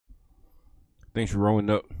Thanks for rolling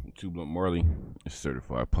up. Two Blunt Marley,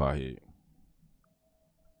 certified pothead.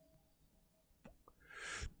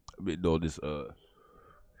 I've been doing this on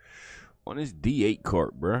this D8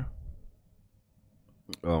 cart, bruh.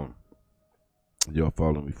 Y'all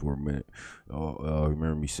follow me for a minute.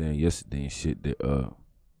 Remember me saying yesterday and shit that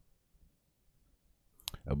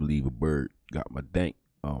I believe a bird got my dank.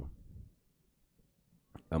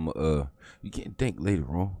 We can't think later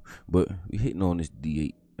on, but we hitting on this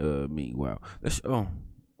D8. Meanwhile, let's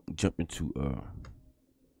jump into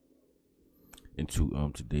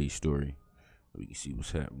today's story. We can see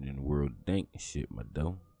what's happening in the world of dank and shit, my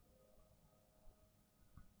dough.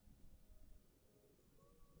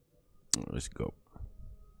 Let's go.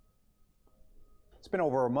 It's been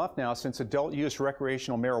over a month now since adult use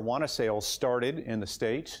recreational marijuana sales started in the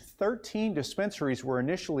state. 13 dispensaries were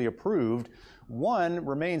initially approved. One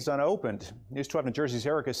remains unopened. News 12 New Jersey's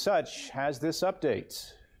Erica Such has this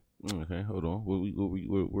update. Okay, hold on.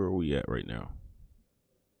 Where are we at right now?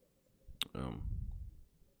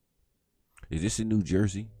 Is this in New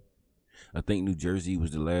Jersey? I think New Jersey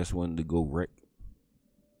was the last one to go wreck.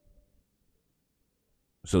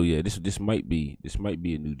 So yeah, this might be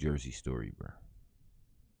a New Jersey story, bro.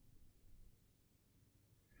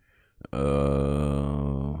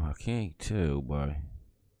 I can't tell by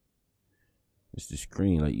it's the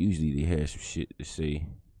screen. Like usually they have some shit to say.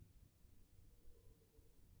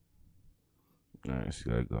 All right, let's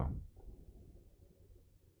gotta go.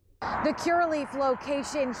 The Curaleaf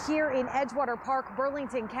location here in Edgewater Park,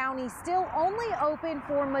 Burlington County, still only open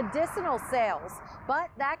for medicinal sales,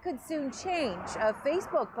 but that could soon change. A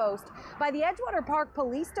Facebook post by the Edgewater Park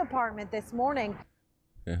Police Department this morning.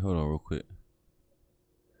 Okay, hold on real quick.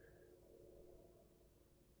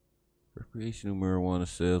 Recreational marijuana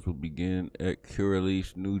sales will begin at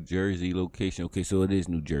Curaleaf's New Jersey location. Okay, so it is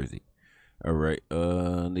New Jersey. All right.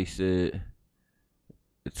 They said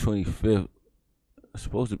the 25th.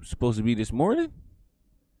 Supposed to be this morning.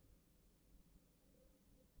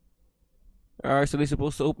 All right, so they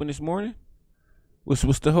supposed to open this morning.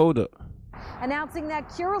 What's the hold up? Announcing that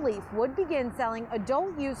Curaleaf would begin selling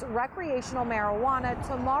adult use recreational marijuana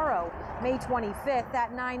tomorrow, May 25th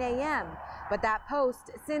at 9 a.m. But that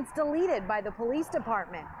post since deleted by the police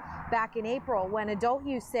department. Back in April, when adult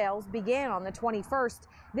use sales began on the 21st,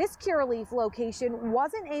 this Curaleaf location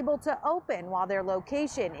wasn't able to open while their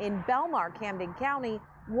location in Belmar, Camden County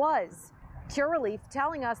was. Curaleaf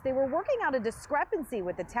telling us they were working out a discrepancy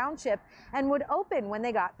with the township and would open when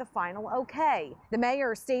they got the final okay. The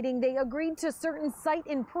mayor stating they agreed to certain site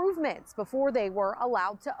improvements before they were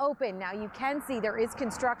allowed to open. Now you can see there is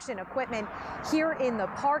construction equipment here in the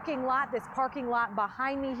parking lot. This parking lot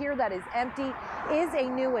behind me here that is empty is a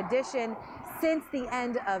new addition since the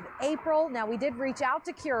end of April. Now, we did reach out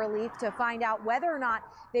to Curaleaf to find out whether or not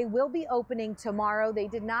they will be opening tomorrow. They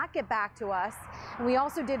did not get back to us. And we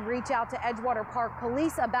also did reach out to Edgewater Park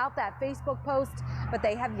Police about that Facebook post, but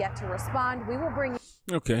they have yet to respond. We will bring.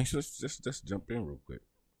 Okay, so let's jump in real quick.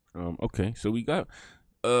 Okay, so we got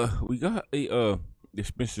a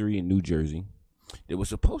dispensary in New Jersey that was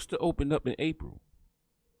supposed to open up in April.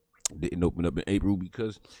 Didn't open up in April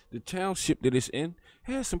because the township that it's in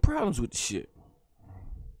has some problems with the shit.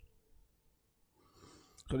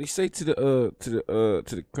 So they say to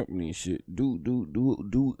the company and shit, do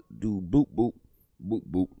boop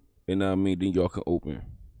boop, and I mean then y'all can open.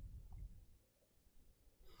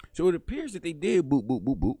 So it appears that they did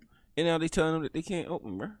boop, and now they telling them that they can't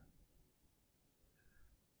open, bro.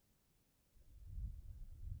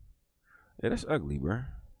 Yeah, that's ugly, bro.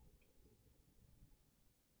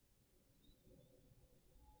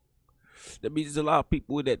 That means there's a lot of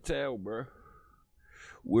people in that town, bro,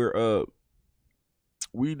 where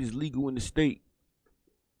weed is legal in the state,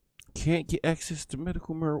 can't get access to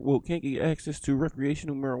medical marijuana. Well, can't get access to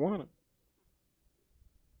recreational marijuana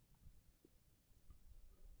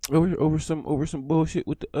over some bullshit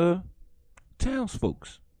with the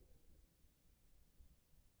townsfolks.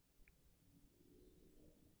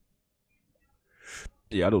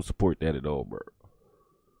 Yeah, I don't support that at all, bro.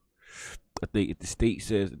 I think if the state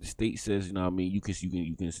says, you know what I mean, you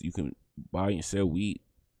can buy and sell weed.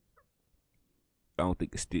 I don't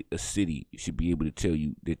think a city should be able to tell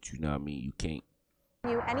you that, you know what I mean, you can't.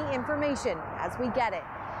 Any information as we get it.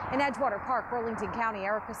 In Edgewater Park, Burlington County,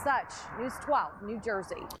 Erica Such, News 12, New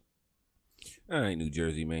Jersey. All right, New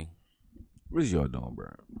Jersey, man. What is y'all doing, bro?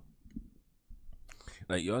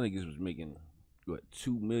 Like, y'all niggas was making, what,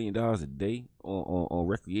 $2 million a day on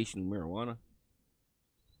recreational marijuana?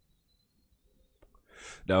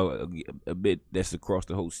 Now, a bit that's across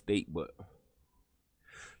the whole state, but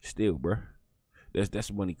still, bro,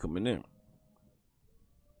 that's money coming in.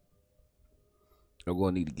 Y'all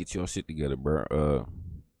gonna need to get your shit together, bro.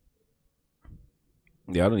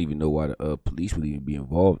 Yeah, I don't even know why the police would even be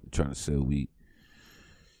involved in trying to sell weed.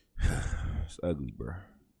 It's ugly, bro.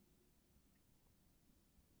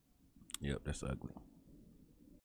 Yep, that's ugly.